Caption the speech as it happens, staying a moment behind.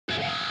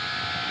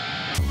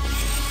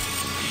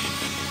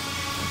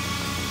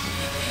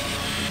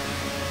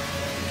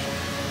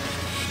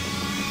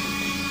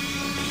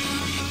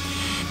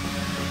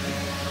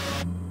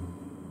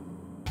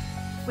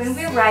When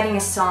we're writing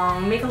a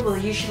song, Mikkel will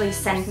usually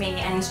send me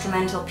an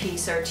instrumental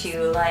piece or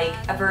two, like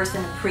a verse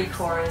and a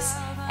pre-chorus,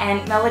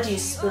 and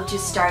melodies will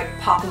just start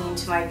popping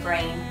into my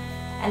brain.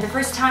 And the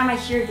first time I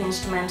hear the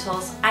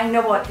instrumentals, I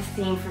know what the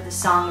theme for the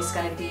song is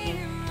going to be,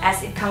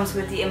 as it comes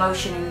with the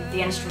emotion in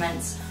the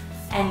instruments.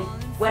 And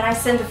when I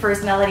send the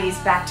first melodies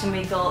back to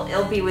Mikkel,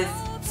 it'll be with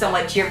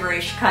somewhat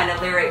gibberish kind of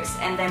lyrics,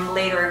 and then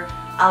later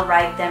I'll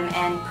write them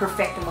and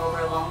perfect them over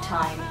a long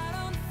time.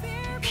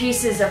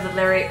 Pieces of the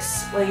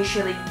lyrics will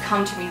usually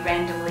come to me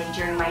randomly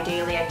during my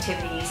daily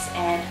activities,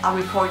 and I'll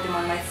record them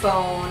on my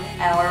phone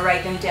or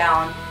write them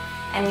down.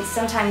 And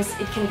sometimes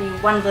it can be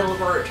one little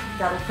word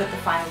that'll put the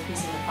final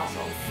piece in the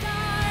puzzle.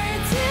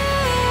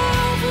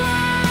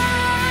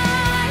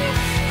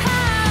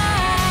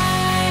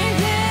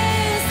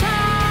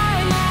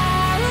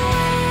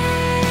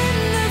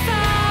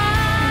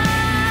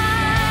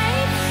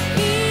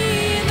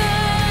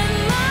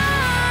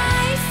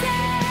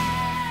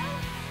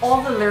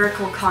 All the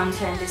lyrical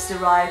content is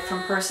derived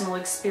from personal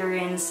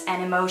experience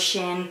and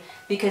emotion,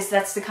 because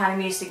that's the kind of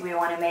music we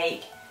want to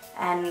make.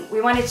 And we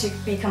want it to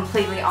be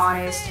completely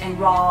honest and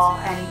raw,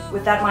 and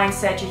with that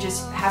mindset you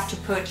just have to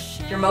put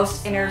your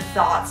most inner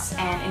thoughts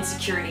and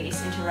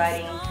insecurities into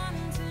writing.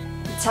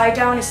 Tied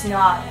Down is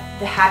not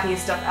the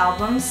happiest of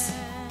albums,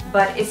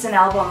 but it's an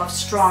album of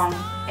strong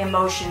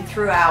emotion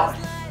throughout.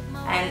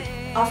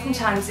 And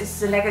oftentimes it's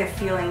the negative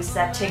feelings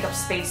that take up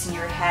space in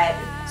your head,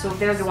 so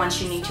they're the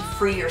ones you need to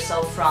free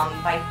yourself from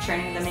by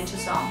turning them into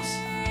songs.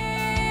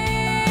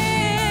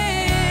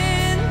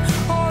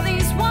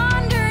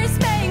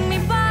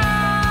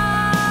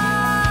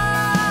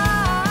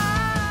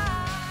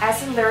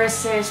 As a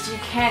lyricist, you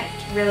can't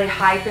really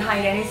hide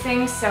behind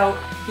anything, so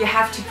you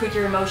have to put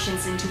your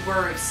emotions into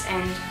words.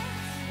 And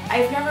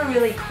I've never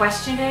really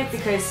questioned it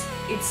because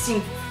it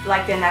seemed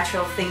like the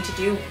natural thing to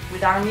do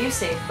with our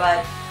music,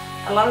 but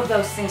a lot of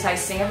those things I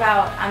sing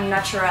about, I'm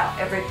not sure I'll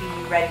ever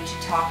be ready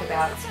to talk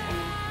about, and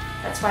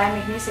that's why I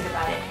make music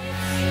about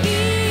it.